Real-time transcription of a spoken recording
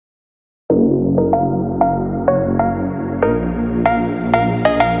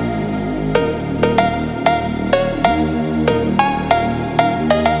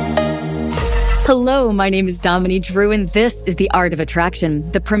Hello, my name is Dominique Drew, and this is The Art of Attraction,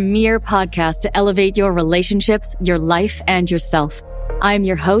 the premier podcast to elevate your relationships, your life, and yourself. I'm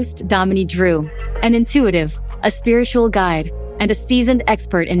your host, Dominique Drew, an intuitive, a spiritual guide, and a seasoned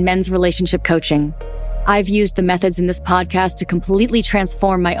expert in men's relationship coaching. I've used the methods in this podcast to completely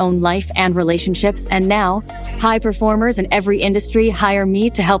transform my own life and relationships, and now high performers in every industry hire me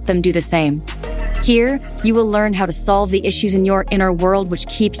to help them do the same. Here, you will learn how to solve the issues in your inner world which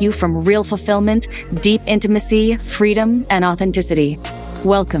keep you from real fulfillment, deep intimacy, freedom, and authenticity.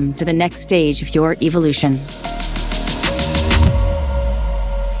 Welcome to the next stage of your evolution.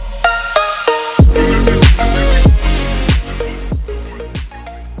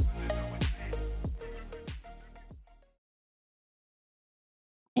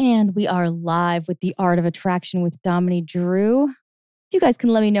 And we are live with The Art of Attraction with Dominique Drew. You guys can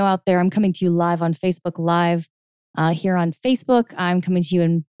let me know out there. I'm coming to you live on Facebook Live. Here on Facebook, I'm coming to you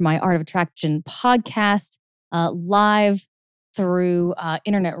in my Art of Attraction podcast, live through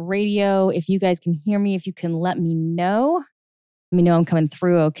internet radio. If you guys can hear me, if you can let me know I'm coming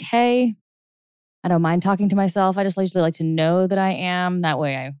through okay. I don't mind talking to myself. I just usually like to know that I am. That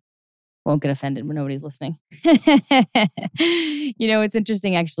way I won't get offended when nobody's listening. It's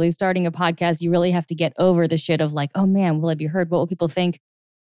interesting actually, starting a podcast, you really have to get over the shit of like, oh man, will I be heard? What will people think?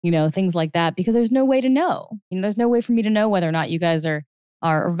 Things like that, because there's no way to know. There's no way for me to know whether or not you guys are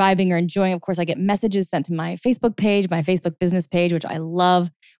vibing or enjoying. Of course, I get messages sent to my Facebook page, my Facebook business page, which I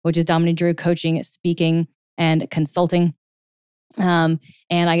love, which is Dominique Drew Coaching, Speaking, and Consulting. And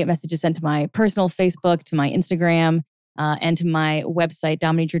I get messages sent to my personal Facebook, to my Instagram, and to my website,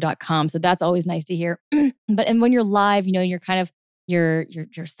 dominiquedrew.com. So that's always nice to hear. And when you're live, you're kind of, you're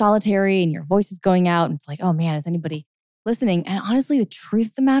solitary and your voice is going out and it's like, oh man, is anybody listening? And honestly, the truth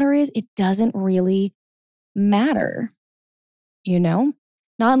of the matter is it doesn't really matter, not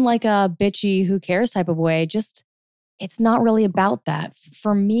in like a bitchy, who cares type of way. Just, it's not really about that.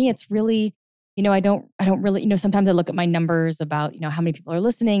 For me, it's really, I don't really, sometimes I look at my numbers about, how many people are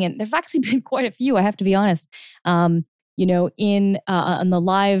listening, and there've actually been quite a few, I have to be honest. On the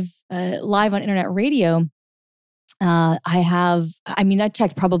live on internet radio, I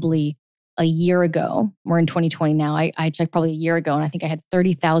checked probably a year ago. We're in 2020 now. I checked probably a year ago, and I think I had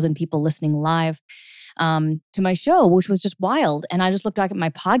 30,000 people listening live to my show, which was just wild. And I just looked back at my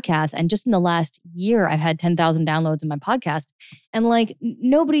podcast, and just in the last year, I've had 10,000 downloads in my podcast. And like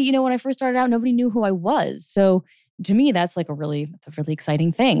nobody, when I first started out, nobody knew who I was. So to me, that's a really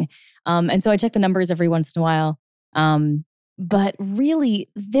exciting thing. And so I check the numbers every once in a while. But really,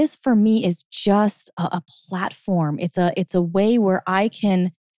 this for me is just a platform. It's a way where I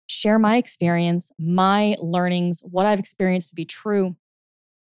can share my experience, my learnings, what I've experienced to be true.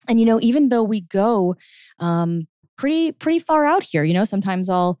 And, even though we go pretty far out here, sometimes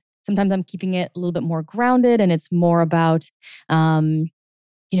I'm keeping it a little bit more grounded, and it's more about, the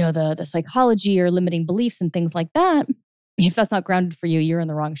psychology or limiting beliefs and things like that. If that's not grounded for you, you're in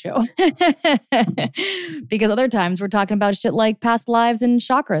the wrong show. Because other times we're talking about shit like past lives and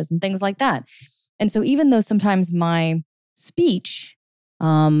chakras and things like that. And so even though sometimes my speech,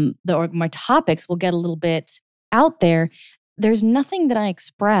 or my topics will get a little bit out there, there's nothing that I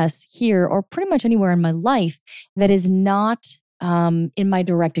express here or pretty much anywhere in my life that is not in my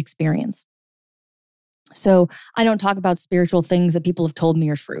direct experience. So I don't talk about spiritual things that people have told me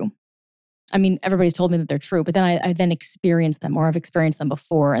are true. I mean, everybody's told me that they're true, but then I then experience them, or I've experienced them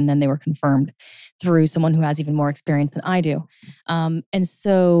before, and then they were confirmed through someone who has even more experience than I do. And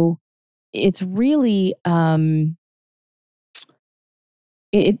so it's really,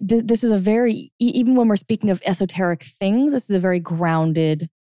 this is a very, even when we're speaking of esoteric things, this is a very grounded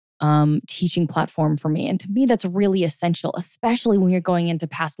teaching platform for me. And to me, that's really essential, especially when you're going into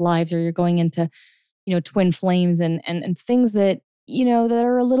past lives, or you're going into, twin flames and things that, that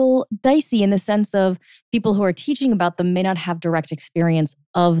are a little dicey in the sense of people who are teaching about them may not have direct experience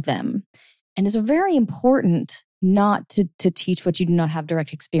of them. And it's very important not to teach what you do not have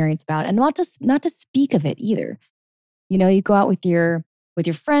direct experience about, and not to speak of it either. You go out with your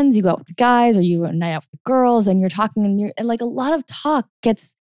friends, you go out with the guys, or you night out with the girls, and you're talking, and like a lot of talk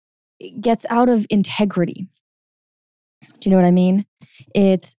gets out of integrity. Do you know what I mean?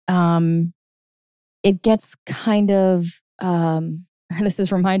 It gets kind of, this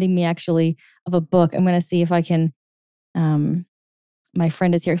is reminding me actually of a book. I'm going to see if I can, my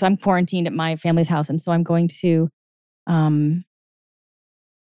friend is here because I'm quarantined at my family's house. And so I'm going to, I'm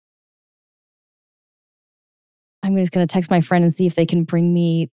just going to text my friend and see if they can bring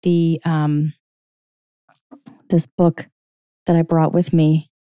me the this book that I brought with me.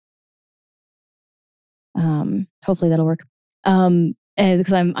 Hopefully that'll work.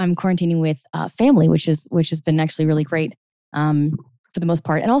 Because I'm quarantining with family, which has been actually really great for the most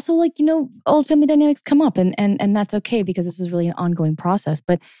part. And also, like, old family dynamics come up, and that's okay, because this is really an ongoing process.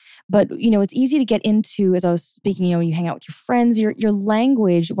 But it's easy to get into, as I was speaking, you hang out with your friends, your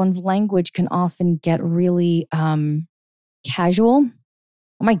language, one's language can often get really casual.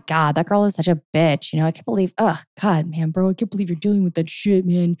 Oh my God, that girl is such a bitch. I can't believe, oh God, man, bro, I can't believe you're dealing with that shit,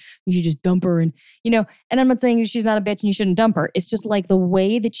 man. You should just dump her. And I'm not saying she's not a bitch and you shouldn't dump her. It's just like the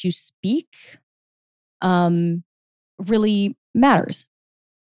way that you speak really matters,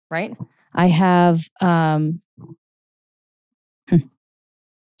 right? I have, sorry,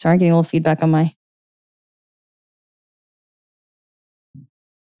 I'm getting a little feedback on my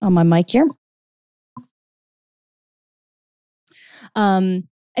mic here.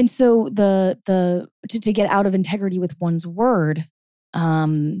 And so to get out of integrity with one's word,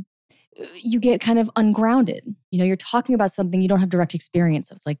 you get kind of ungrounded. You're talking about something you don't have direct experience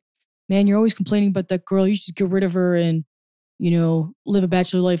of. It's like, man, you're always complaining about that girl. You should get rid of her and, live a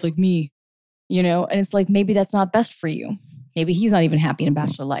bachelor life like me, and it's like, maybe that's not best for you. Maybe he's not even happy in a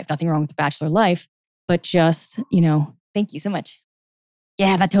bachelor life. Nothing wrong with the bachelor life, but just, thank you so much.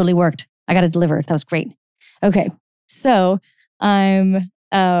 Yeah, that totally worked. I got it delivered. That was great. Okay. So I'm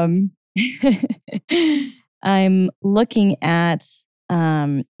I'm looking at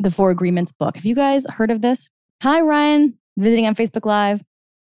the Four Agreements book. Have you guys heard of this? Hi, Ryan, visiting on Facebook Live.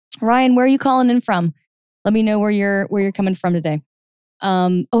 Ryan, where are you calling in from? Let me know where you're coming from today.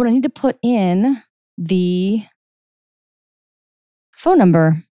 And I need to put in the phone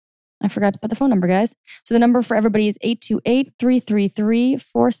number. I forgot to put the phone number, guys. So the number for everybody is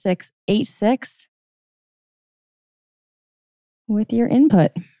 828-333-4686 with your input.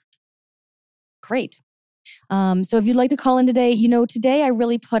 Great. So if you'd like to call in today, today I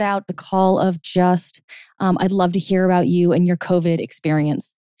really put out the call of just, I'd love to hear about you and your COVID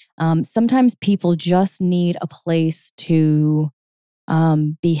experience. Sometimes people just need a place to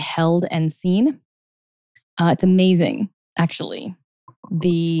be held and seen. It's amazing, actually,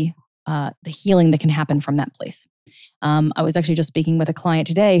 the healing that can happen from that place. I was actually just speaking with a client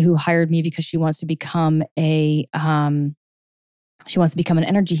today who hired me because she wants to become an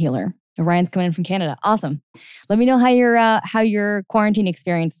energy healer. Ryan's coming in from Canada. Awesome. Let me know how your quarantine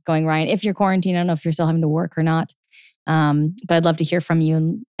experience is going, Ryan. If you're quarantined, I don't know if you're still having to work or not, but I'd love to hear from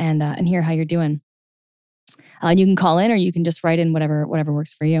you and hear how you're doing. You can call in, or you can just write in whatever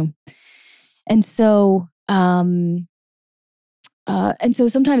works for you. And so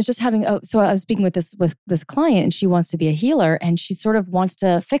sometimes just having, so I was speaking with this client, and she wants to be a healer, and she sort of wants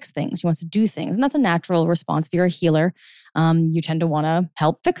to fix things. She wants to do things. And that's a natural response. If you're a healer, you tend to want to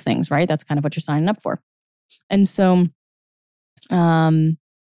help fix things, right? That's kind of what you're signing up for. And so,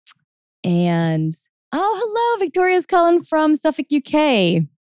 hello, Victoria's calling from Suffolk, UK.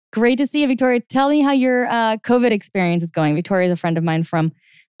 Great to see you, Victoria. Tell me how your COVID experience is going. Victoria is a friend of mine from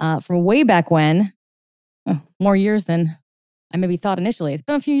way back when, more years than I maybe thought initially. It's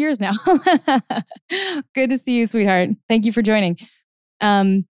been a few years now. Good to see you, sweetheart. Thank you for joining.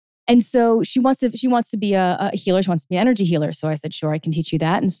 And so she wants to be a healer. She wants to be an energy healer. So I said, sure, I can teach you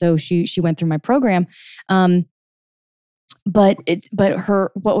that. And so she went through my program. But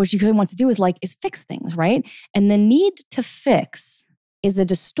what she really wants to do is fix things, right? And the need to fix is a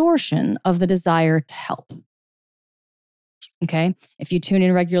distortion of the desire to help. Okay. If you tune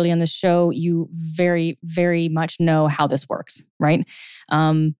in regularly on the show, you very, very much know how this works, right?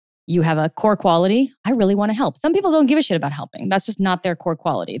 You have a core quality. I really want to help. Some people don't give a shit about helping. That's just not their core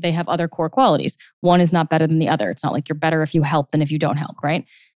quality. They have other core qualities. One is not better than the other. It's not like you're better if you help than if you don't help, right?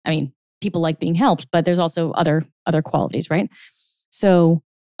 I mean, people like being helped, but there's also other qualities, right? So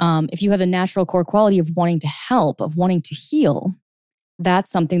if you have the natural core quality of wanting to help, of wanting to heal,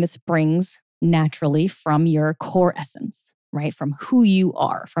 that's something that springs naturally from your core essence, right? From who you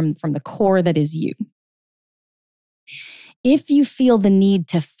are, from the core that is you. If you feel the need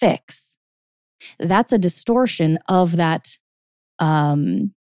to fix, that's a distortion of that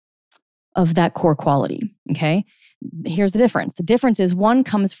core quality, okay? Here's the difference. The difference is one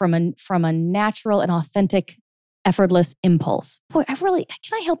comes from a natural and authentic, effortless impulse. Boy, can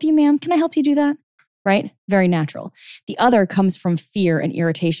I help you, ma'am? Can I help you do that? Right? Very natural. The other comes from fear and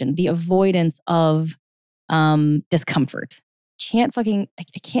irritation, the avoidance of discomfort. I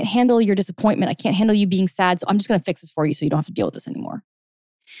can't handle your disappointment. I can't handle you being sad. So I'm just going to fix this for you so you don't have to deal with this anymore.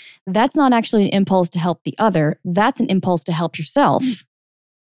 That's not actually an impulse to help the other. That's an impulse to help yourself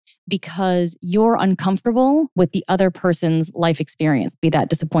because you're uncomfortable with the other person's life experience, be that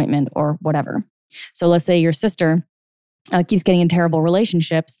disappointment or whatever. So let's say your sister keeps getting in terrible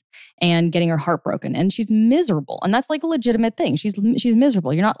relationships and getting her heart broken, and she's miserable. And that's like a legitimate thing. She's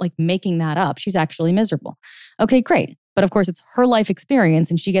miserable. You're not like making that up. She's actually miserable. Okay, great. But of course, it's her life experience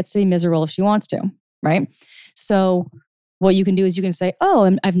and she gets to be miserable if she wants to, right? So what you can do is you can say,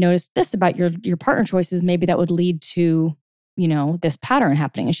 oh, I've noticed this about your partner choices. Maybe that would lead to, this pattern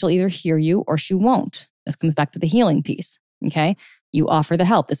happening. And she'll either hear you or she won't. This comes back to the healing piece, okay? You offer the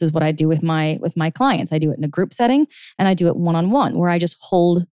help. This is what I do with my clients. I do it in a group setting and I do it one-on-one where I just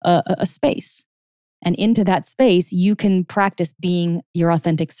hold a space. And into that space, you can practice being your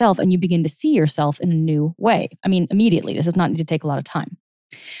authentic self and you begin to see yourself in a new way. I mean, immediately. This does not need to take a lot of time.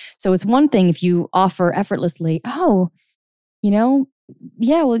 So it's one thing if you offer effortlessly,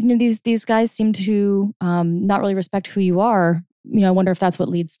 these guys seem to not really respect who you are. I wonder if that's what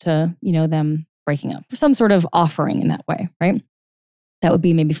leads to, them breaking up. Some sort of offering in that way, right? That would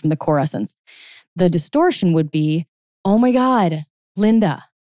be maybe from the core essence. The distortion would be, oh my God, Linda.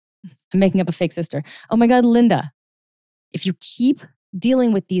 I'm making up a fake sister. Oh my God, Linda. If you keep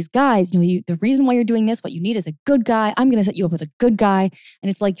dealing with these guys, the reason why you're doing this, what you need is a good guy. I'm going to set you up with a good guy. And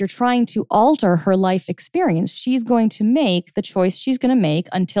it's like you're trying to alter her life experience. She's going to make the choice she's going to make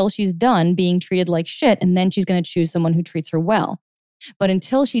until she's done being treated like shit. And then she's going to choose someone who treats her well. But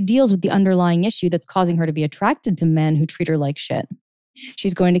until she deals with the underlying issue that's causing her to be attracted to men who treat her like shit,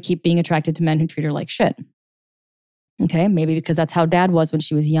 she's going to keep being attracted to men who treat her like shit. Okay, maybe because that's how dad was when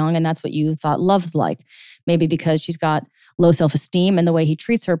she was young and that's what you thought love's like. Maybe because she's got low self-esteem and the way he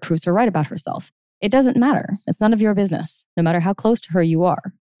treats her proves her right about herself. It doesn't matter. It's none of your business, no matter how close to her you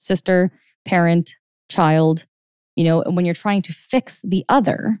are. Sister, parent, child, when you're trying to fix the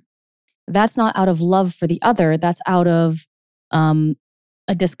other, that's not out of love for the other. That's out of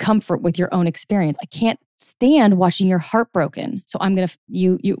a discomfort with your own experience. I can't stand watching your heart broken. So I'm going to,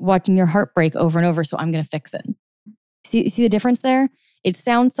 you watching your heart break over and over. So I'm going to fix it. See the difference there? It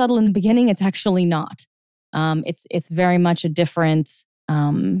sounds subtle in the beginning. It's actually not. It's very much a different,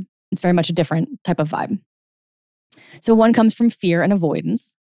 type of vibe. So one comes from fear and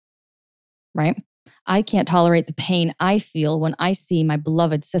avoidance, right? I can't tolerate the pain I feel when I see my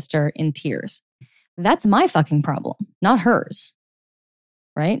beloved sister in tears. That's my fucking problem, not hers,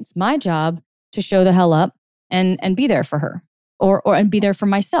 right? It's my job to show the hell up and be there for her and be there for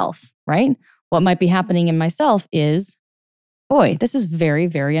myself, right? What might be happening in myself is, boy, this is very,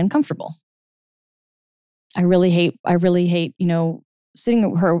 very uncomfortable. I really hate,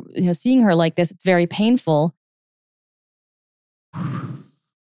 seeing her like this. It's very painful.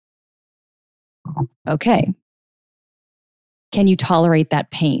 Okay. Can you tolerate that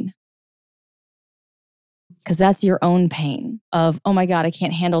pain? Because that's your own pain of, oh my God, I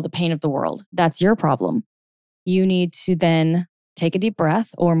can't handle the pain of the world. That's your problem. You need to then take a deep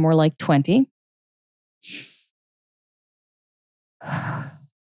breath, or more like 20.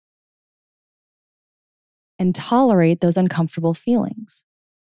 And tolerate those uncomfortable feelings.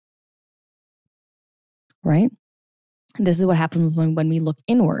 Right? And this is what happens when we look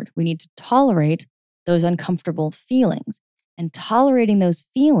inward. We need to tolerate those uncomfortable feelings. And tolerating those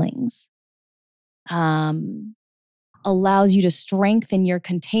feelings allows you to strengthen your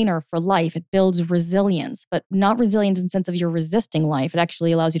container for life. It builds resilience, but not resilience in the sense of you're resisting life. It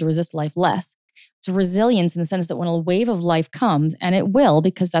actually allows you to resist life less. It's resilience in the sense that when a wave of life comes, and it will,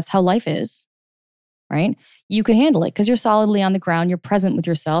 because that's how life is, right? You can handle it because you're solidly on the ground. You're present with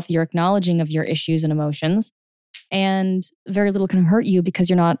yourself. You're acknowledging of your issues and emotions, and very little can hurt you because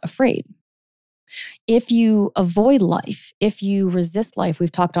you're not afraid. If you avoid life, if you resist life,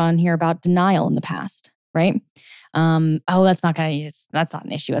 we've talked on here about denial in the past, right? That's not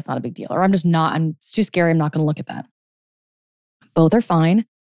an issue. That's not a big deal. Or it's too scary. I'm not going to look at that. Both are fine.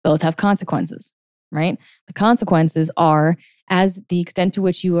 Both have consequences, right? The consequences are as the extent to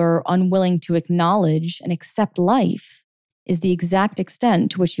which you are unwilling to acknowledge and accept life is the exact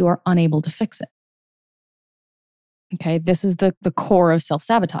extent to which you are unable to fix it. Okay, this is the core of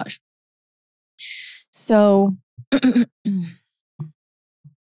self-sabotage. So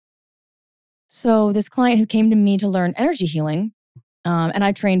this client who came to me to learn energy healing, and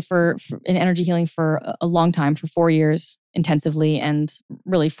I trained in energy healing for a long time, for 4 years intensively, and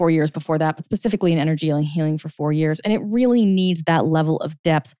really 4 years before that, but specifically in energy healing for 4 years. And it really needs that level of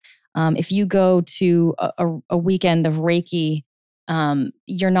depth. If you go to a weekend of Reiki,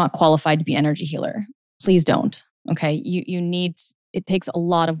 you're not qualified to be an energy healer. Please don't. Okay, it takes a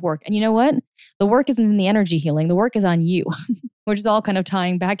lot of work. And you know what? The work isn't in the energy healing. The work is on you, which is all kind of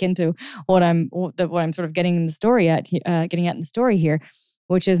tying back into what I'm sort of getting at in the story here,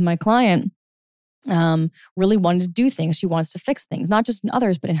 which is my client really wanted to do things. She wants to fix things, not just in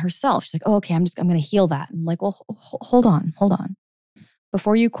others, but in herself. She's like, oh, okay, I'm going to heal that. I'm like, well, hold on.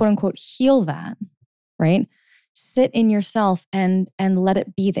 Before you quote unquote heal that, right? Sit in yourself and let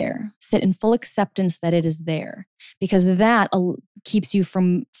it be there. Sit in full acceptance that it is there, because that keeps you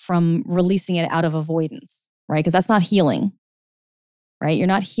from releasing it out of avoidance, right? Because that's not healing, right? You're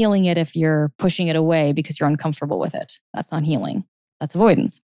not healing it if you're pushing it away because you're uncomfortable with it. That's not healing. That's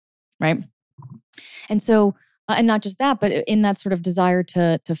avoidance, right? And so, and not just that, but in that sort of desire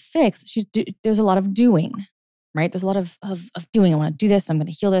to fix, there's a lot of doing, right? There's a lot of doing. I want to do this. I'm going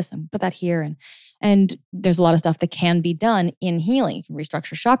to heal this. I'm going to put that here. And there's a lot of stuff that can be done in healing. You can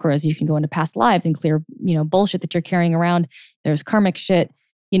restructure chakras. You can go into past lives and clear, bullshit that you're carrying around. There's karmic shit.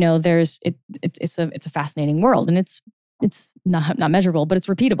 It's a fascinating world, and it's not measurable, but it's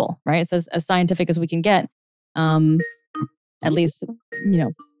repeatable, right? It's as scientific as we can get. At least,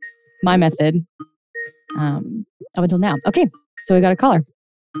 my method up until now. Okay, so we got a caller.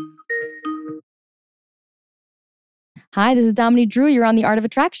 Hi, this is Dominique Drew. You're on The Art of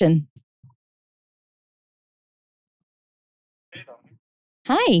Attraction. Hey, Dominique.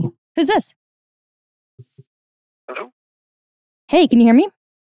 Hi, who's this? Hello? Hey, can you hear me?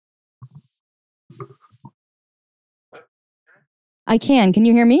 I can. Can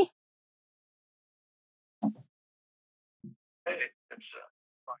you hear me? Hey, it's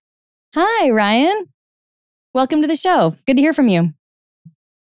Hi, Ryan. Welcome to the show. Good to hear from you. I'm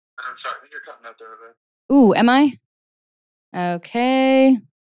sorry, I think you're cutting out there a bit. Ooh, am I? Okay.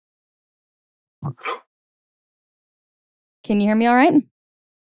 Hello? Can you hear me all right? It's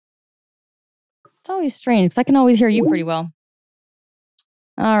always strange because I can always hear you pretty well.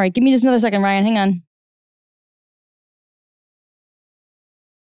 All right, give me just another second, Ryan. Hang on.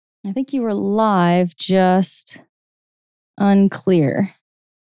 I think you were live, just unclear.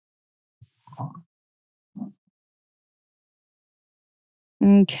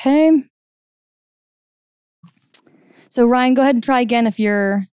 Okay. So Ryan, go ahead and try again if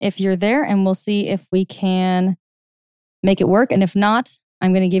you're there, and we'll see if we can make it work. And if not,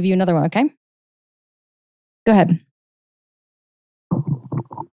 I'm going to give you another one, okay? Go ahead.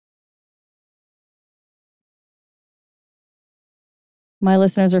 My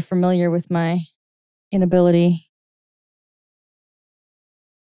listeners are familiar with my inability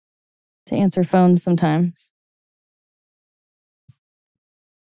to answer phones sometimes.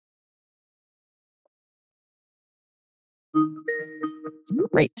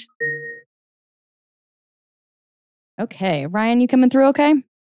 Great. Okay, Ryan, you coming through okay?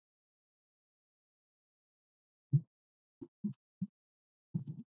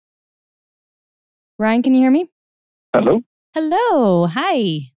 Ryan, can you hear me? Hello? Hello.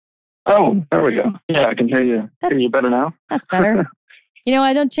 Hi. Oh, there we go. Yeah, I can hear you. Hear you better now? That's better.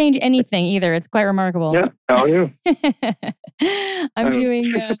 I don't change anything either. It's quite remarkable. Yeah, how are you? I'm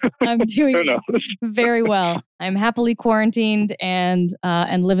doing very well. I'm happily quarantined and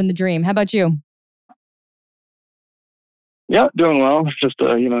living the dream. How about you? Yeah, doing well. Just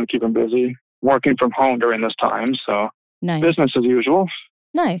keeping busy. Working from home during this time, so Nice. Business as usual.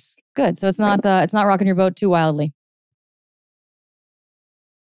 Nice. Good. So it's not rocking your boat too wildly.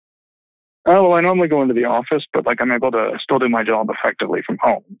 Well, I normally go into the office, but I'm able to still do my job effectively from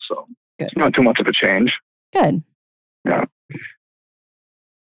home, so Good. It's not too much of a change. Good. Yeah.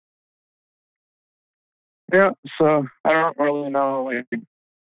 Yeah, so I don't really know.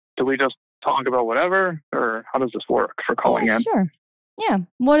 Do we just talk about whatever, or how does this work for calling in? Sure. Yeah.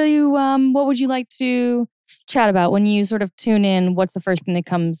 What would you like to chat about when you sort of tune in? What's the first thing that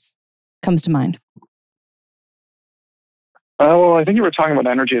comes to mind? Well, I think you were talking about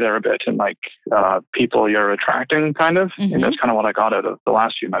energy there a bit and people you're attracting, kind of. Mm-hmm. And that's kind of what I got out of the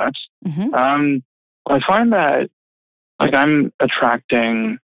last few minutes. Mm-hmm. I find that I'm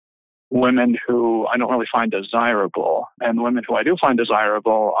attracting women who I don't really find desirable, and women who I do find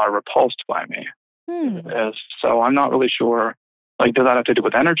desirable are repulsed by me. So I'm not really sure. Does that have to do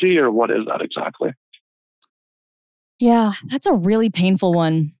with energy, or what is that exactly? Yeah, that's a really painful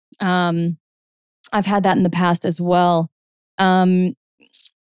one. I've had that in the past as well.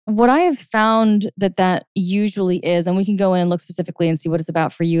 What I have found that usually is, and we can go in and look specifically and see what it's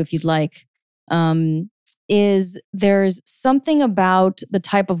about for you if you'd like, is there's something about the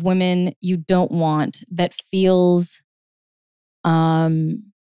type of women you don't want that feels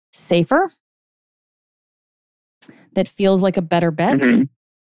safer, that feels like a better bet.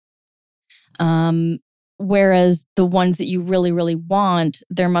 Mm-hmm. Whereas the ones that you really, really want,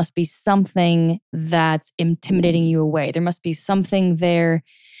 there must be something that's intimidating you away. There must be something there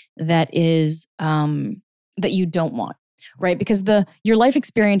that is that you don't want. right? Because your life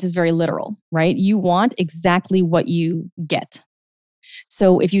experience is very literal, right? You want exactly what you get.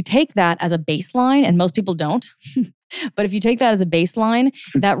 So if you take that as a baseline, and most people don't, but if you take that as a baseline,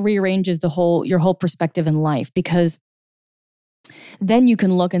 that rearranges your whole perspective in life, because then you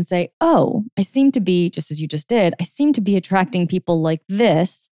can look and say, oh, I seem to be, just as you just did, I seem to be attracting people like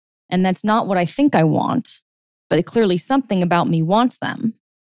this, and that's not what I think I want, but clearly something about me wants them.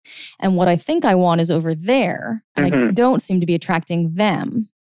 And what I think I want is over there, and I don't seem to be attracting them.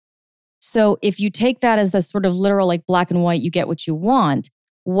 So if you take that as the sort of literal, like black and white, you get what you want,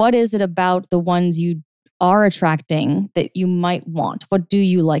 what is it about the ones you are attracting that you might want? What do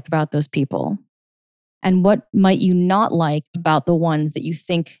you like about those people? And what might you not like about the ones that you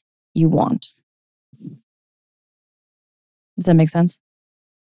think you want? Does that make sense?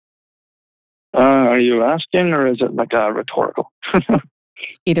 Are you asking, or is it like a rhetorical?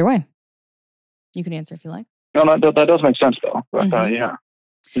 Either way. You can answer if you like. No, that does make sense though. But, yeah.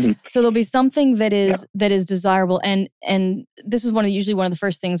 Mm-hmm. So there'll be something that is desirable, and this is usually one of the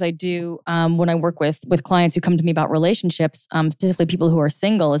first things I do when I work with clients who come to me about relationships, specifically people who are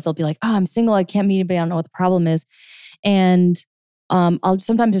single. Is they'll be like, "Oh, I'm single. I can't meet anybody. I don't know what the problem is," and I'll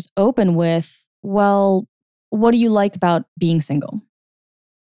sometimes just open with, "Well, what do you like about being single?"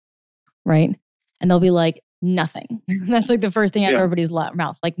 Right, and they'll be like, "Nothing." That's like the first thing out of everybody's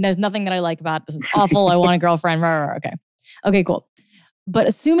mouth. Like, there's nothing that I like about this. Is awful. I want a girlfriend. Okay, cool. But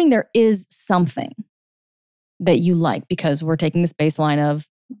assuming there is something that you like, because we're taking this baseline of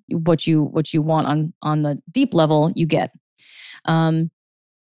what you want on the deep level, you get.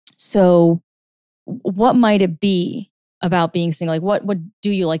 So what might it be about being single? Like, what do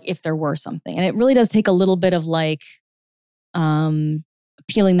you like if there were something? And it really does take a little bit of like peeling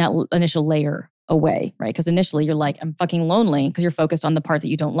that initial layer away, right? Because initially you're like, I'm fucking lonely, because you're focused on the part that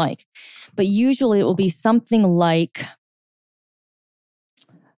you don't like. But usually it will be something like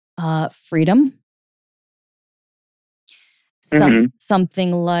freedom,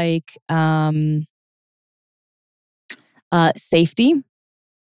 something like safety,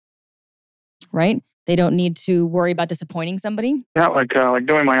 right? They don't need to worry about disappointing somebody. Yeah, like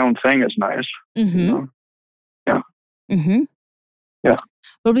doing my own thing is nice. Mm-hmm. You know? Yeah. Mm-hmm. Yeah.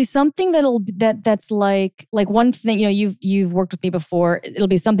 But it'll be something that's like one thing. You know, you've worked with me before. It'll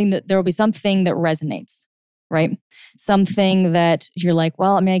be something that there will be something that resonates. Right? Something that you're like,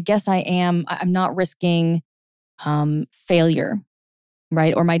 well, I mean, I guess I'm not risking failure,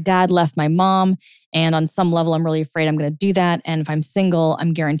 right? Or my dad left my mom, and on some level, I'm really afraid I'm going to do that. And if I'm single,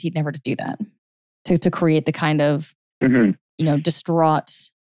 I'm guaranteed never to do that. To create the kind of, distraught,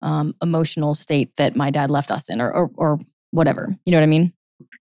 emotional state that my dad left us in, or whatever. You know what I mean?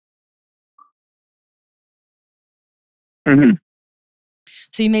 Mm-hmm.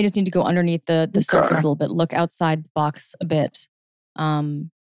 So you may just need to go underneath the surface a little bit, look outside the box a bit, and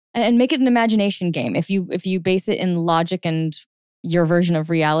make it an imagination game. If you base it in logic and your version of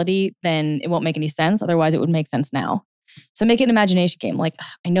reality, then it won't make any sense. Otherwise, it would make sense now. So make it an imagination game. Like,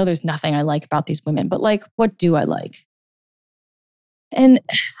 I know there's nothing I like about these women, but like, what do I like? And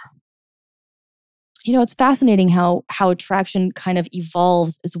it's fascinating how attraction kind of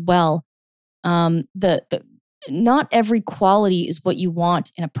evolves as well. Not every quality is what you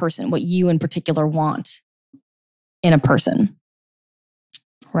want in a person, what you in particular want in a person,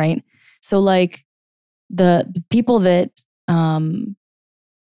 right? So like the people that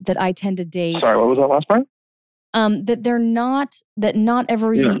I tend to date. Sorry, what was that last part? That not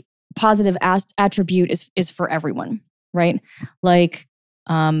every positive attribute is for everyone, right? Like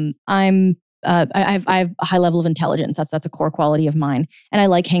I have a high level of intelligence. That's a core quality of mine, and I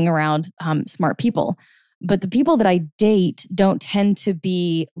like hanging around smart people. But the people that I date don't tend to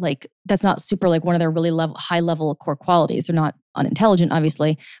be like, that's not super like one of their really high level core qualities. They're not unintelligent,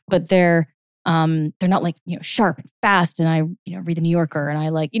 obviously, but they're not like, sharp and fast. And I, read the New Yorker, and I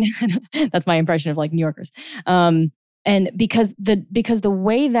like, that's my impression of like New Yorkers. And because the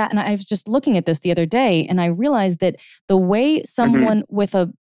way that, and I was just looking at this the other day, and I realized that the way someone with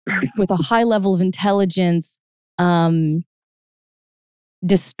a high level of intelligence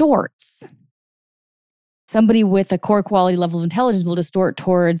distorts. Somebody with a core quality level of intelligence will distort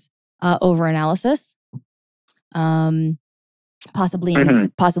towards overanalysis,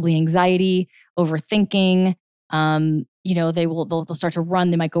 possibly anxiety, overthinking. They'll start to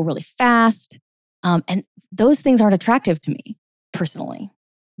run. They might go really fast, and those things aren't attractive to me personally.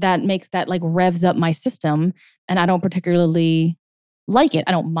 That makes that like revs up my system, and I don't particularly like it.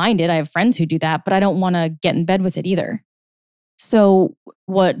 I don't mind it. I have friends who do that, but I don't want to get in bed with it either. So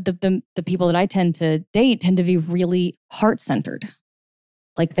what the people that I tend to date tend to be really heart-centered.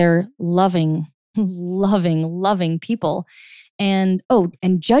 Like they're loving loving people. And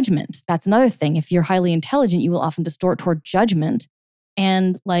judgment. That's another thing. If you're highly intelligent, you will often distort toward judgment.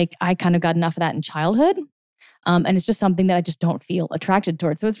 And like, I kind of got enough of that in childhood. And it's just something that I just don't feel attracted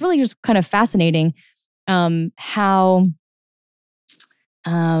towards. So it's really just kind of fascinating how,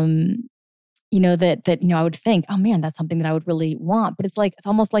 I would think, oh man, that's something that I would really want. But it's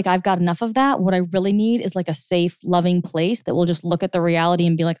almost like I've got enough of that. What I really need is like a safe, loving place that will just look at the reality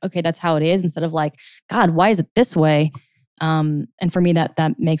and be like, okay, that's how it is, instead of like, God, why is it this way? And for me,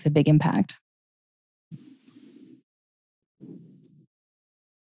 that makes a big impact.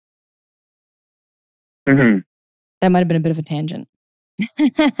 Mm-hmm. That might have been a bit of a tangent.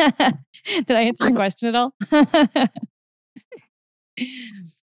 Did I answer your question at all?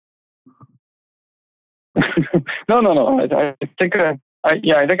 No. I think I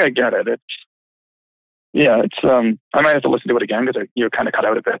think I get it. It's I might have to listen to it again because you kind of cut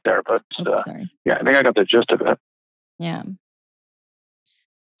out a bit there, but sorry. Yeah, I think I got the gist of it. Yeah.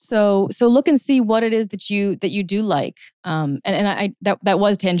 So look and see what it is that you do like. And I that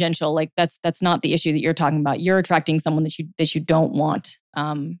was tangential. Like that's not the issue that you're talking about. You're attracting someone that you don't want.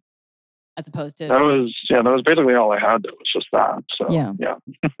 As opposed to that was basically all I had. It was just that. So yeah.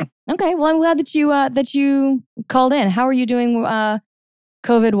 Okay. Well, I'm glad that you called in. How are you doing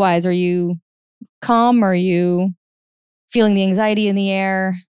COVID wise? Are you calm? Are you feeling the anxiety in the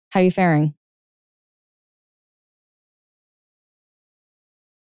air? How are you faring?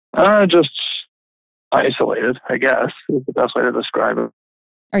 Just isolated, I guess, is the best way to describe it.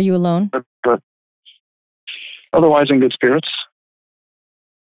 Are you alone? But otherwise in good spirits.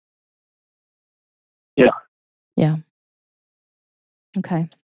 Yeah. Yeah. Okay.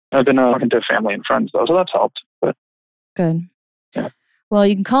 I've been talking to family and friends though, so that's helped. But good. Yeah. Well,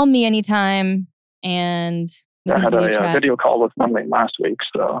 you can call me anytime, and I had a video call with Monday last week,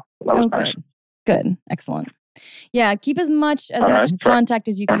 so that was nice. Good. Excellent. Yeah, keep as much contact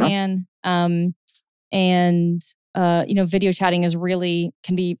as you can. Video chatting is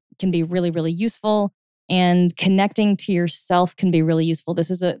can be really, really useful, and connecting to yourself can be really useful.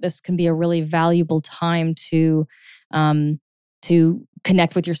 This can be a really valuable time to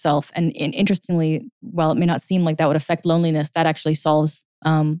connect with yourself. And interestingly, while it may not seem like that would affect loneliness, that actually solves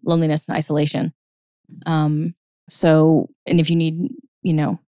loneliness and isolation. And if you need,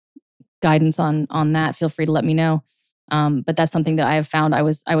 guidance on that, feel free to let me know. But that's something that I have found. I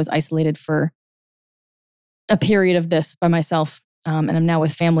was isolated for a period of this by myself, and I'm now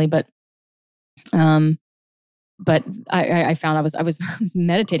with family. But I found I was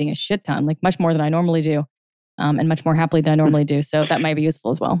meditating a shit ton, like much more than I normally do, and much more happily than I normally do. So that might be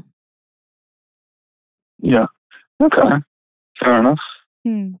useful as well. Yeah. Okay. Fair enough.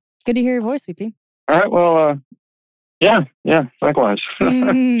 Good to hear your voice, Sweepy. All right. Well. Yeah. Likewise.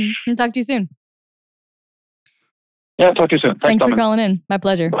 I'll talk to you soon. Yeah, talk to you soon. Thanks for calling in. My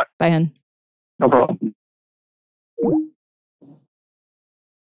pleasure. Bye, hun. No problem.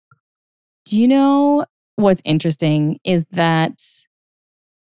 Do you know what's interesting is that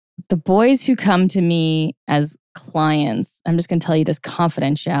the boys who come to me as clients, I'm just going to tell you this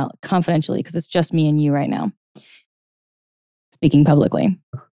confidentially, because it's just me and you right now, speaking publicly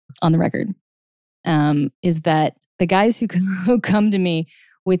on the record, is that the guys who come to me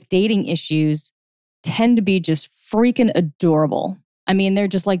with dating issues tend to be just freaking adorable. I mean, they're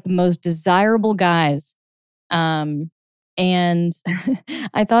just like the most desirable guys. And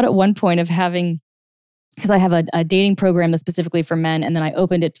I thought at one point of having, because I have a dating program that's specifically for men, and then I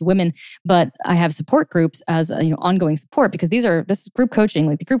opened it to women, but I have support groups as ongoing support, because this is group coaching.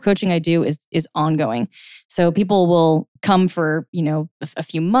 Like the group coaching I do is ongoing. So people will come for, a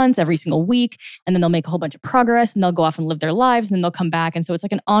few months every single week, and then they'll make a whole bunch of progress, and they'll go off and live their lives, and then they'll come back. And so it's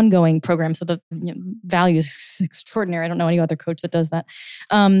like an ongoing program. So the value is extraordinary. I don't know any other coach that does that.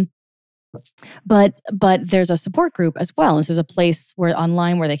 But there's a support group as well. This is a place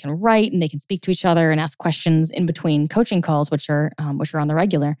online where they can write and they can speak to each other and ask questions in between coaching calls, which are on the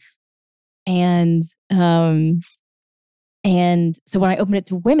regular. And so when I opened it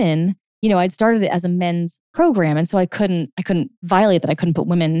to women, I'd started it as a men's program, and so I couldn't violate that. I couldn't put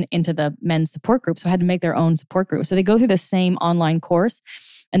women into the men's support group, so I had to make their own support group. So they go through the same online course,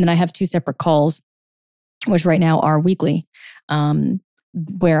 and then I have 2 separate calls, which right now are weekly.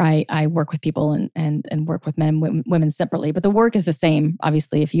 Where I work with people and work with men and women separately. But the work is the same.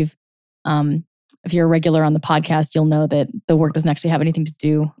 Obviously, if you're a regular on the podcast, you'll know that the work doesn't actually have anything to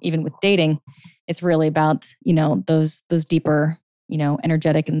do even with dating. It's really about, those deeper,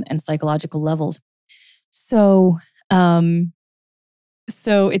 energetic and psychological levels. So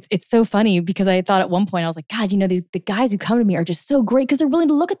So it's so funny because I thought at one point, I was like, God, the guys who come to me are just so great because they're willing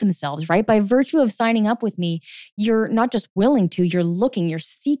to look at themselves, right? By virtue of signing up with me, you're not just willing to, you're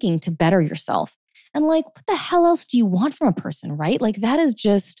seeking to better yourself. And like, what the hell else do you want from a person, right? Like that is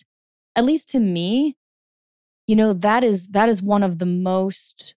just, at least to me, that is one of the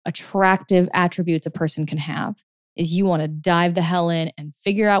most attractive attributes a person can have, is you want to dive the hell in and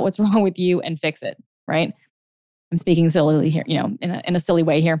figure out what's wrong with you and fix it, right? I'm speaking sillily here, in a silly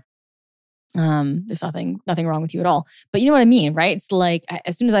way here. There's nothing wrong with you at all. But you know what I mean, right? It's like,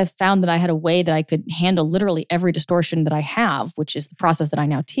 as soon as I found that I had a way that I could handle literally every distortion that I have, which is the process that I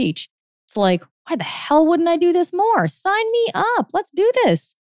now teach, it's like, why the hell wouldn't I do this more? Sign me up. Let's do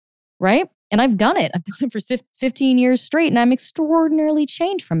this, right? And I've done it. I've done it for 15 years straight, and I'm extraordinarily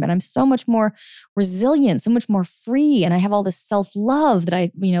changed from it. I'm so much more resilient, so much more free, and I have all this self-love that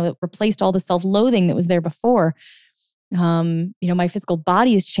it replaced all the self-loathing that was there before. My physical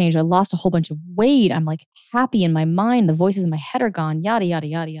body has changed. I lost a whole bunch of weight. I'm like happy in my mind. The voices in my head are gone, yada, yada,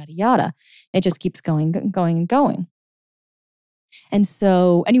 yada, yada, yada. It just keeps going and going. And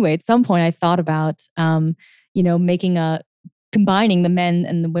so anyway, at some point I thought about, combining the men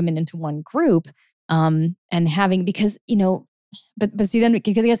and the women into one group, and having, because, but see, then it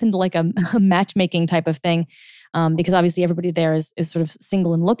gets into like a matchmaking type of thing. Because obviously everybody there is sort of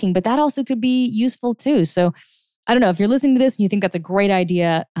single and looking, but that also could be useful too. So I don't know if you're listening to this and you think that's a great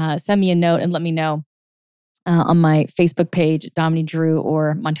idea, send me a note and let me know on my Facebook page at Dominique Drew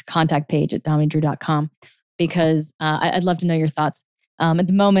or my contact page at dominiquedrew.com, because I'd love to know your thoughts. At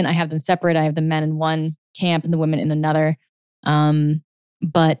the moment, I have them separate. I have the men in one camp and the women in another.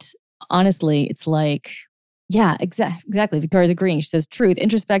 But honestly, it's like, yeah, exactly. Victoria's agreeing. She says, truth,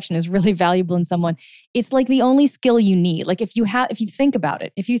 introspection is really valuable in someone. It's like the only skill you need. Like if you think about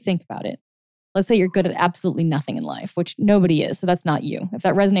it, let's say you're good at absolutely nothing in life, which nobody is. So that's not you. If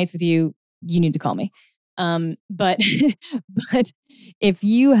that resonates with you, you need to call me. But if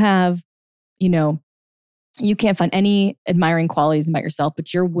you have, you can't find any admiring qualities about yourself,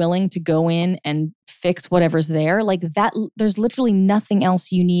 but you're willing to go in and fix whatever's there, like that, there's literally nothing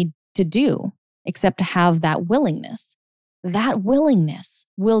else you need to do except to have that willingness. That willingness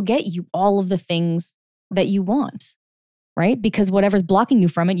will get you all of the things that you want, right? Because whatever's blocking you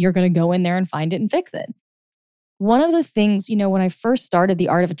from it, you're going to go in there and find it and fix it. One of the things, when I first started The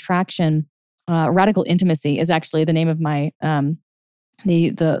Art of Attraction, Radical Intimacy is actually the name of my,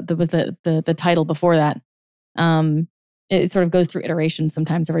 the title before that. It sort of goes through iterations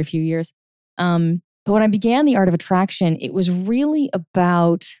sometimes every few years. But when I began The Art of Attraction, it was really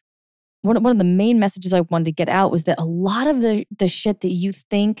about, one of the main messages I wanted to get out was that a lot of the shit that you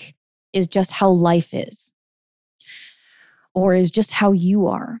think is just how life is, or is just how you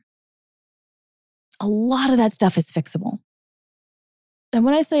are, a lot of that stuff is fixable. And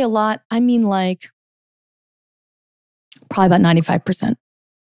when I say a lot, I mean like probably about 95%.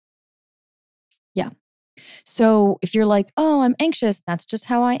 Yeah. So if you're like, oh, I'm anxious, that's just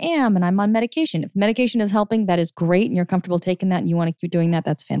how I am, and I'm on medication. If medication is helping, that is great, and you're comfortable taking that and you want to keep doing that,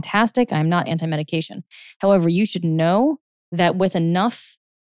 that's fantastic. I'm not anti-medication. However, you should know that with enough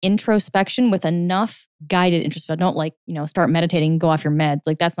introspection, with enough guided introspection, don't start meditating and go off your meds.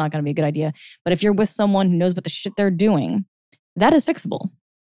 Like that's not going to be a good idea. But if you're with someone who knows what the shit they're doing, that is fixable.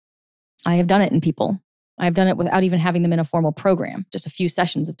 I have done it in people. I've done it without even having them in a formal program, just a few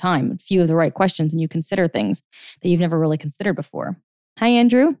sessions of time, a few of the right questions, and you consider things that you've never really considered before. Hi,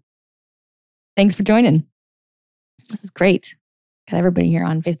 Andrew. Thanks for joining. This is great. Got everybody here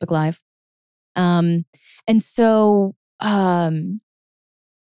on Facebook Live. And so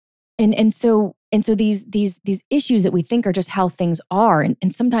these issues that we think are just how things are,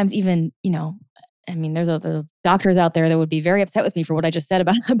 and sometimes even, there's doctors out there that would be very upset with me for what I just said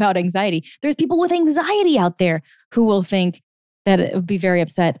about anxiety. There's people with anxiety out there who will think that it would be very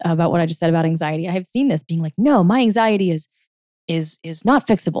upset about what I just said about anxiety. I have seen this being like, no, my anxiety is not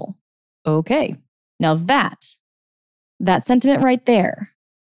fixable. Okay. Now that sentiment right there,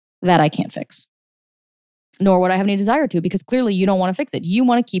 that I can't fix. Nor would I have any desire to, because clearly you don't want to fix it. You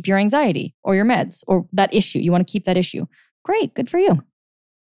want to keep your anxiety or your meds or that issue. You want to keep that issue. Great. Good for you.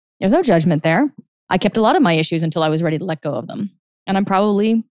 There's no judgment there. I kept a lot of my issues until I was ready to let go of them. And I'm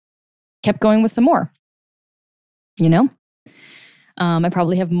probably kept going with some more. I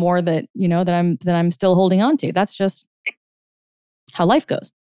probably have more that I'm still holding on to. That's just how life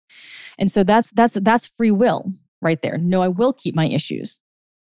goes. And so that's free will right there. No, I will keep my issues.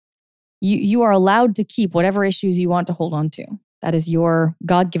 You are allowed to keep whatever issues you want to hold on to. That is your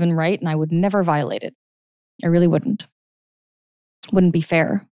God-given right, and I would never violate it. I really wouldn't. Wouldn't be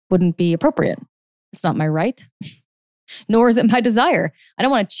fair. Wouldn't be appropriate. It's not my right. nor is it my desire. I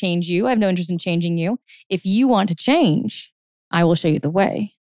don't want to change you. I have no interest in changing you. If you want to change, I will show you the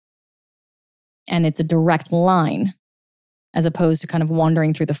way. And it's a direct line as opposed to kind of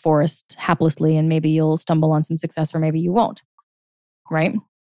wandering through the forest haplessly, and maybe you'll stumble on some success or maybe you won't. Right?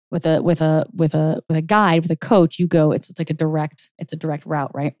 With a guide, with a coach, you go, it's like a direct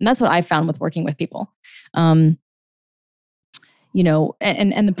route, right? And that's what I found with working with people. You know,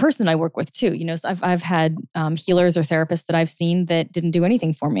 and the person I work with too, you know, so I've had healers or therapists that I've seen that didn't do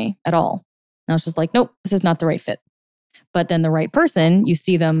anything for me at all. And I was just like, nope, this is not the right fit. But then the right person, you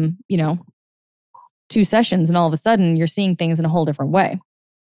see them, you know, 2 sessions and all of a sudden you're seeing things in a whole different way.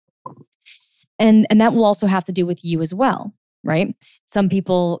 And that will also have to do with you as well, right? Some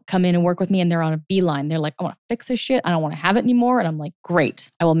people come in and work with me and they're on a beeline. They're like, I want to fix this shit. I don't want to have it anymore. And I'm like, great,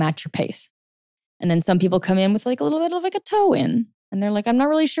 I will match your pace. And then some people come in with like a little bit of like a toe in. And they're like, I'm not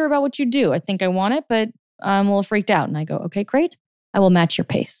really sure about what you do. I think I want it, but I'm a little freaked out. And I go, okay, great. I will match your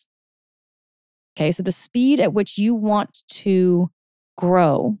pace. Okay, so the speed at which you want to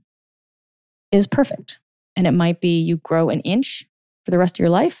grow is perfect. And it might be you grow an inch for the rest of your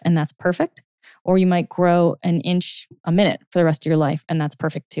life, and that's perfect. Or you might grow an inch a minute for the rest of your life, and that's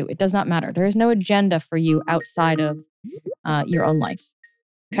perfect too. It does not matter. There is no agenda for you outside of your own life.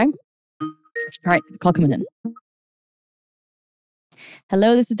 Okay? All right, call coming in.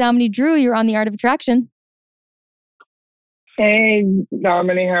 Hello, this is Dominique Drew. You're on The Art of Attraction. Hey,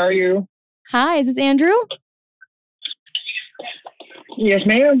 Dominique, how are you? Hi, is this Andrew? Yes,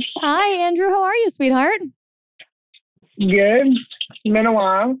 ma'am. Hi, Andrew. How are you, sweetheart? Good. It's been a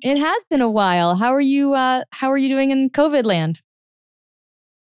while. It has been a while. How are you doing in COVID land?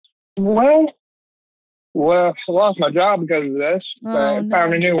 Well, I lost my job because of this, but I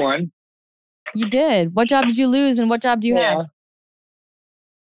found a new one. You did? What job did you lose and what job do you have?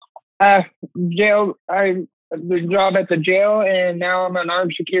 Jail. The job at the jail, and now I'm an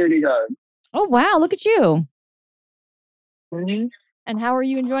armed security guard. Oh, wow. Look at you. Mm-hmm. And how are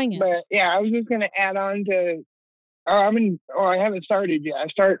you enjoying it? But yeah, I was just going to add on to, I haven't started yet. I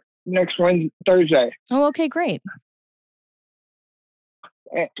start next Thursday. Oh, okay, great.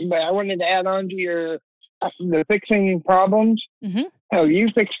 But I wanted to add on to the fixing problems. Mm-hmm. Hell, you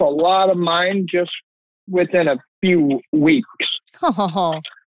fixed a lot of mine just within a few weeks. Oh,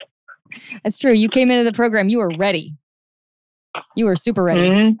 that's true. You came into the program. You were ready. You were super ready.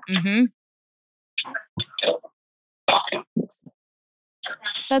 Mm-hmm. Mm-hmm.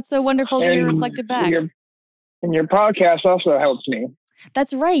 That's so wonderful to hear reflected back. And your podcast also helps me.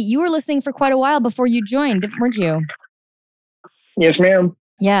 That's right. You were listening for quite a while before you joined, weren't you? Yes, ma'am.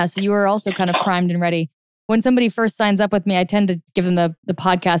 Yeah, so you were also kind of primed and ready. When somebody first signs up with me, I tend to give them the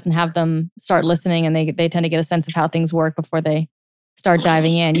podcast and have them start listening, and they tend to get a sense of how things work before they start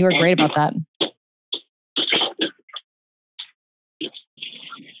diving in. You were great about that.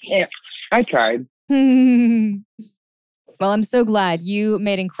 Yeah, I tried. Well, I'm so glad. You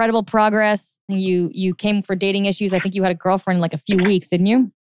made incredible progress. You came for dating issues. I think you had a girlfriend in like a few weeks, didn't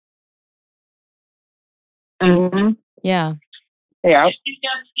you? Mm-hmm. Yeah. Yeah.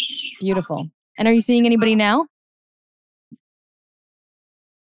 Beautiful. And are you seeing anybody now?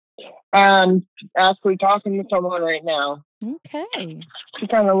 Actually talking to someone right now. Okay. She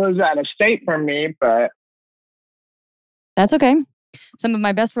kind of lives out of state from me, but that's okay. Some of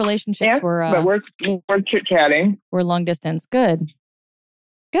my best relationships were but we're chit-chatting. We're long distance. Good.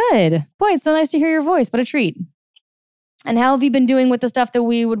 Good. Boy, it's so nice to hear your voice. What a treat. And how have you been doing with the stuff that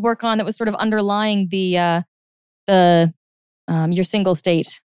we would work on that was sort of underlying your single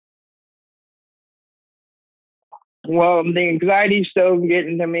state? Well, the anxiety's still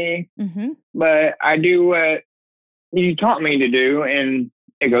getting to me, mm-hmm. but I do what you taught me to do, and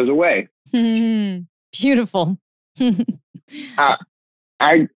it goes away. Beautiful.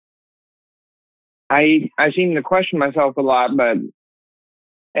 I seem to question myself a lot, but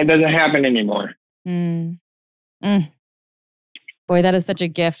it doesn't happen anymore. Boy, that is such a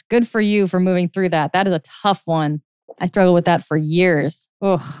gift. Good for you for moving through that. That is a tough one. I struggled with that for years.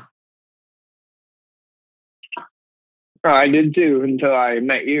 Ugh. I did too until I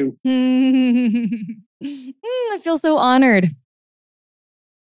met you. I feel so honored.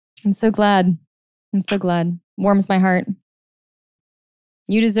 I'm so glad. Warms my heart.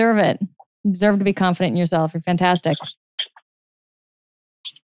 You deserve it. You deserve to be confident in yourself. You're fantastic.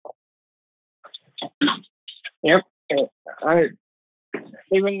 Yep.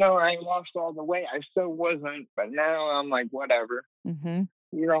 Even though I lost all the weight, I still wasn't. But now I'm like, whatever. Mm-hmm.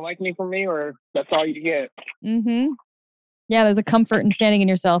 You don't like me for me, or that's all you get. Mm-hmm. Yeah, there's a comfort in standing in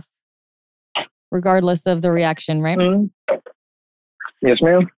yourself, regardless of the reaction, right? Mm-hmm. Yes,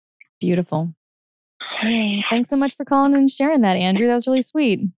 ma'am. Beautiful. Thanks so much for calling and sharing that, Andrew. That was really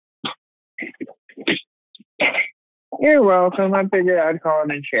sweet. You're welcome. I figured I'd call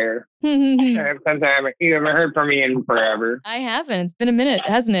in and share. Because you haven't heard from me in forever. I haven't. It's been a minute,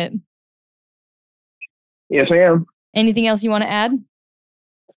 hasn't it? Yes, ma'am. Anything else you want to add?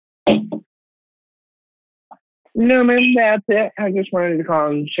 No, ma'am, that's it. I just wanted to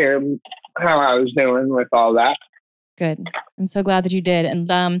call and share how I was doing with all that. Good. I'm so glad that you did. And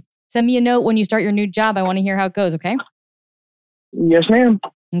send me a note when you start your new job. I want to hear how it goes, okay? Yes, ma'am.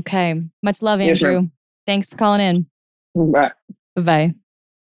 Okay. Much love, Andrew. Yes, thanks for calling in. Bye. Bye-bye.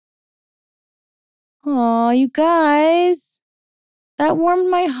 Oh, you guys. That warmed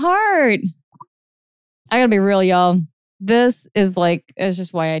my heart. I gotta be real, y'all. This is it's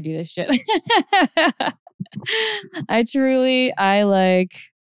just why I do this shit. I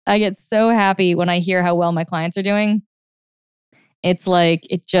get so happy when I hear how well my clients are doing. It's like,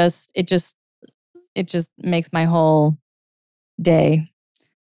 it just makes my whole day.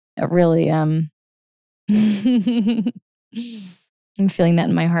 It really, I'm feeling that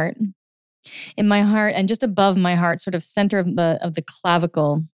in my heart. In my heart and just above my heart, sort of center of the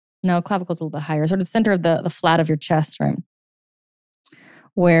clavicle. No, clavicle's a little bit higher, sort of center of the flat of your chest, right?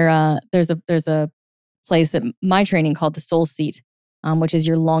 Where there's a place that my training called the soul seat, which is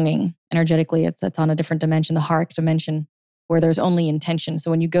your longing energetically. It's on a different dimension, the heart dimension, where there's only intention. So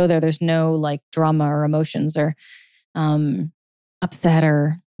when you go there, there's no drama or emotions or upset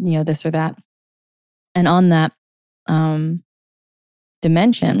or this or that. And on that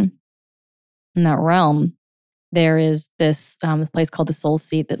dimension, in that realm, there is this place called the soul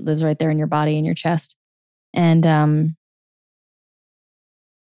seat that lives right there in your body, in your chest. And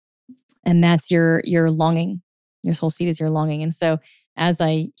that's your longing. Your soul seat is your longing. And so as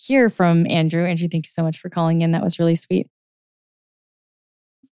I hear from Andrew, thank you so much for calling in. That was really sweet.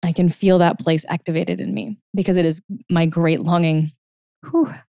 I can feel that place activated in me because it is my great longing.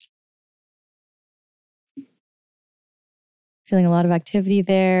 Whew. Feeling a lot of activity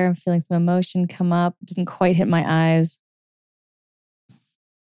there. I'm feeling some emotion come up. It doesn't quite hit my eyes.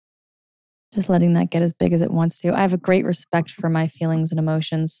 Just letting that get as big as it wants to. I have a great respect for my feelings and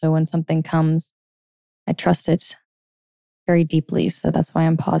emotions. So when something comes, I trust it very deeply. So that's why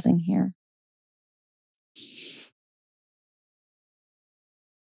I'm pausing here.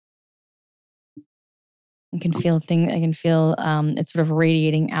 I can feel it's sort of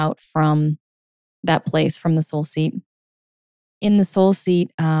radiating out from that place, from the soul seat. In the soul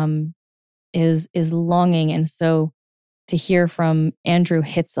seat is longing. And so to hear from Andrew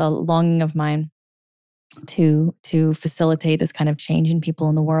hits a longing of mine to facilitate this kind of change in people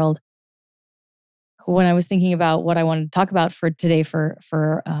in the world. When I was thinking about what I wanted to talk about for today for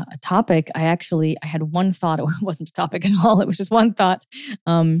a topic, I had one thought. It wasn't a topic at all. It was just one thought,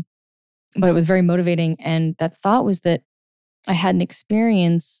 but it was very motivating. And that thought was that I had an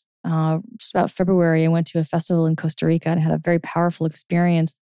experience just about February. I went to a festival in Costa Rica and had a very powerful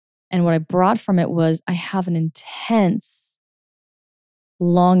experience. And what I brought from it was I have an intense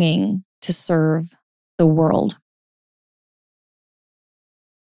longing to serve the world.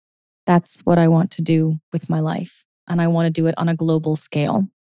 That's what I want to do with my life. And I want to do it on a global scale.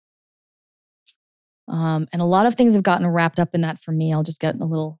 And a lot of things have gotten wrapped up in that for me. I'll just get a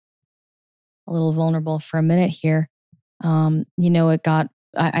little vulnerable for a minute here. I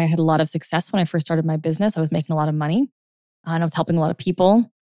had a lot of success when I first started my business. I was making a lot of money and I was helping a lot of people.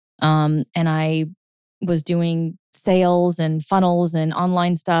 And I was doing sales and funnels and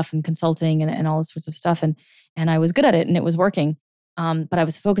online stuff and consulting and all sorts of stuff. And I was good at it and it was working. But I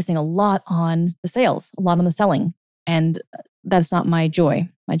was focusing a lot on the sales, a lot on the selling. And that's not my joy.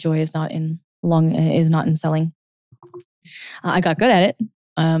 My joy is not in selling. I got good at it.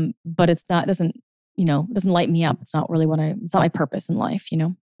 But it doesn't light me up. It's not really it's not my purpose in life.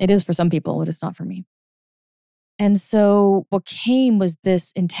 It is for some people, but it's not for me. And so what came was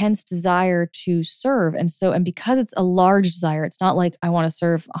this intense desire to serve. And because it's a large desire, it's not like I want to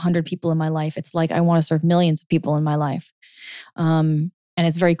serve 100 people in my life. It's like I want to serve millions of people in my life. And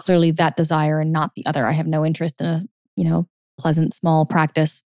it's very clearly that desire and not the other. I have no interest in a, pleasant small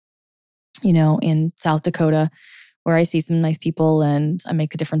practice, in South Dakota where I see some nice people and I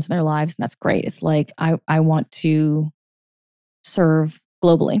make a difference in their lives. And that's great. It's like, I want to serve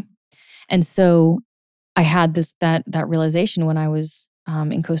globally. And so I had that realization when I was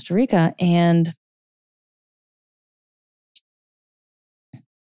in Costa Rica, and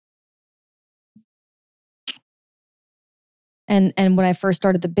when I first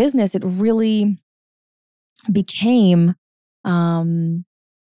started the business, it really became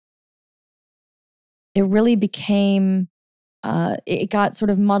it got sort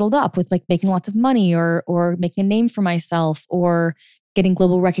of muddled up with like making lots of money or making a name for myself or getting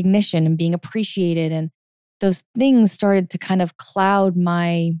global recognition and being appreciated. And those things started to kind of cloud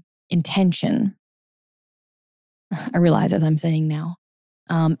my intention. I realize as I'm saying now.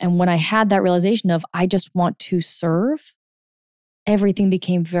 And when I had that realization of I just want to serve, everything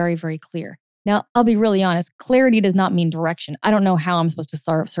became very, very clear. Now, I'll be really honest. Clarity does not mean direction. I don't know how I'm supposed to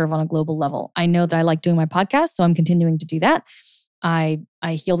serve on a global level. I know that I like doing my podcast, so I'm continuing to do that. I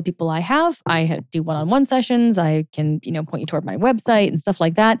heal the people I have. I do one-on-one sessions. I can, point you toward my website and stuff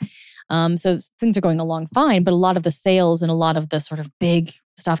like that. So things are going along fine, but a lot of the sales and a lot of the sort of big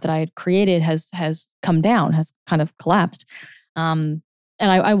stuff that I had created has come down, has kind of collapsed. And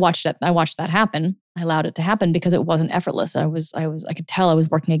I watched that happen. I allowed it to happen because it wasn't effortless. I could tell I was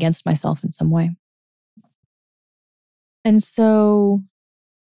working against myself in some way. And so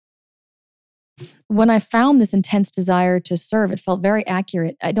when I found this intense desire to serve, it felt very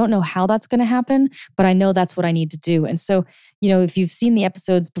accurate. I don't know how that's going to happen, but I know that's what I need to do. And so, if you've seen the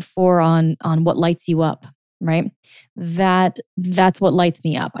episodes before on what lights you up, right? That's what lights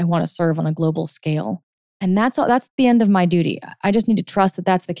me up. I want to serve on a global scale. And that's the end of my duty. I just need to trust that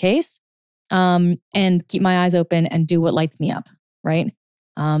that's the case, and keep my eyes open and do what lights me up, right?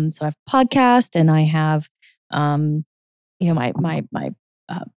 So I have a podcast and I have, my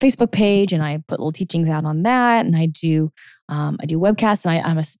Facebook page, and I put little teachings out on that, and I do webcasts, and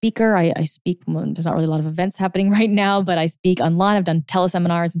I'm a speaker. I speak. There's not really a lot of events happening right now, but I speak online. I've done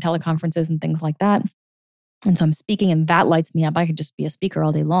teleseminars and teleconferences and things like that, and so I'm speaking, and that lights me up. I could just be a speaker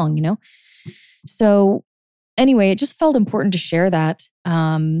all day long, So anyway, it just felt important to share that.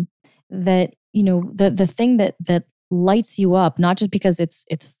 That the thing that lights you up, not just because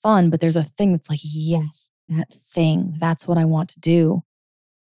it's fun, but there's a thing that's like, yes, that thing, that's what I want to do.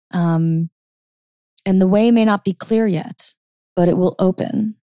 And the way may not be clear yet, but it will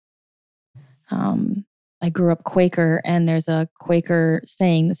open. I grew up Quaker, and there's a Quaker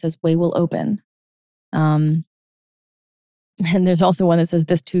saying that says, "Way will open." And there's also one that says,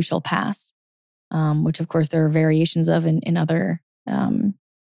 "This too shall pass," which of course there are variations of in other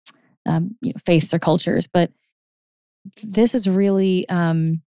faiths or cultures. But this is really,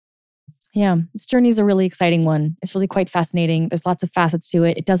 this journey is a really exciting one. It's really quite fascinating. There's lots of facets to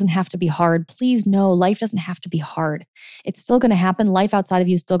it. It doesn't have to be hard. Please know, life doesn't have to be hard. It's still going to happen. Life outside of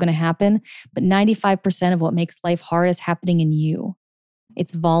you is still going to happen. But 95% of what makes life hard is happening in you.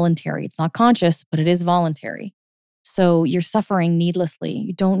 It's voluntary. It's not conscious, but it is voluntary. So you're suffering needlessly.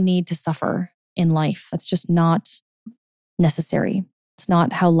 You don't need to suffer in life. That's just not necessary. It's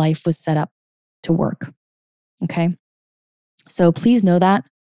not how life was set up to work. Okay? So please know that.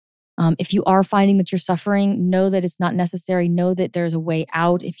 If you are finding that you're suffering, know that it's not necessary. Know that there's a way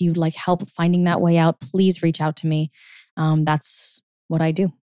out. If you'd like help finding that way out, please reach out to me. That's what I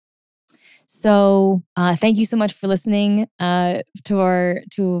do. So thank you so much for listening to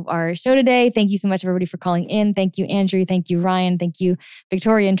our show today. Thank you so much, everybody, for calling in. Thank you, Andrew. Thank you, Ryan. Thank you,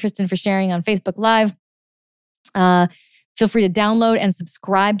 Victoria and Tristan, for sharing on Facebook Live. Feel free to download and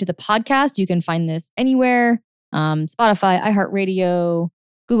subscribe to the podcast. You can find this anywhere. Spotify, iHeartRadio,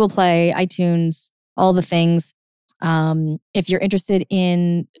 Google Play, iTunes, all the things. If you're interested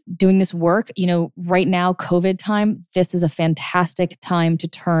in doing this work, right now, COVID time, this is a fantastic time to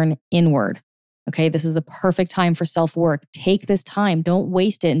turn inward. Okay, this is the perfect time for self-work. Take this time. Don't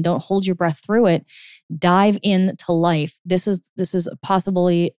waste it and don't hold your breath through it. Dive into life. This is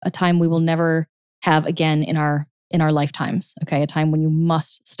possibly a time we will never have again in our lifetimes. Okay, a time when you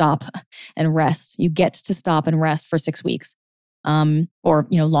must stop and rest. You get to stop and rest for 6 weeks. Or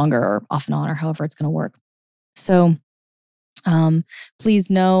longer, or off and on, or however it's going to work. So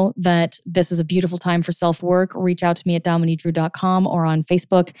please know that this is a beautiful time for self-work. Reach out to me at dominiquedrew.com or on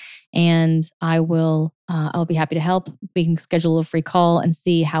Facebook, and I'll be happy to help. We can schedule a free call and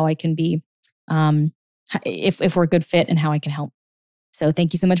see how I can be, if we're a good fit, and how I can help. So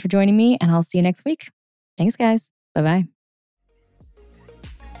thank you so much for joining me, and I'll see you next week. Thanks, guys. Bye-bye.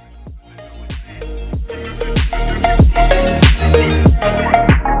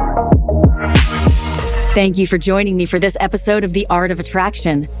 Thank you for joining me for this episode of The Art of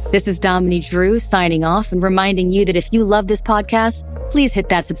Attraction. This is Dominique Drew signing off and reminding you that if you love this podcast, please hit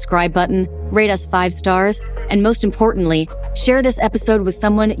that subscribe button, rate us 5 stars, and most importantly, share this episode with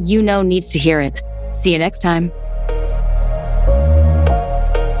someone you know needs to hear it. See you next time.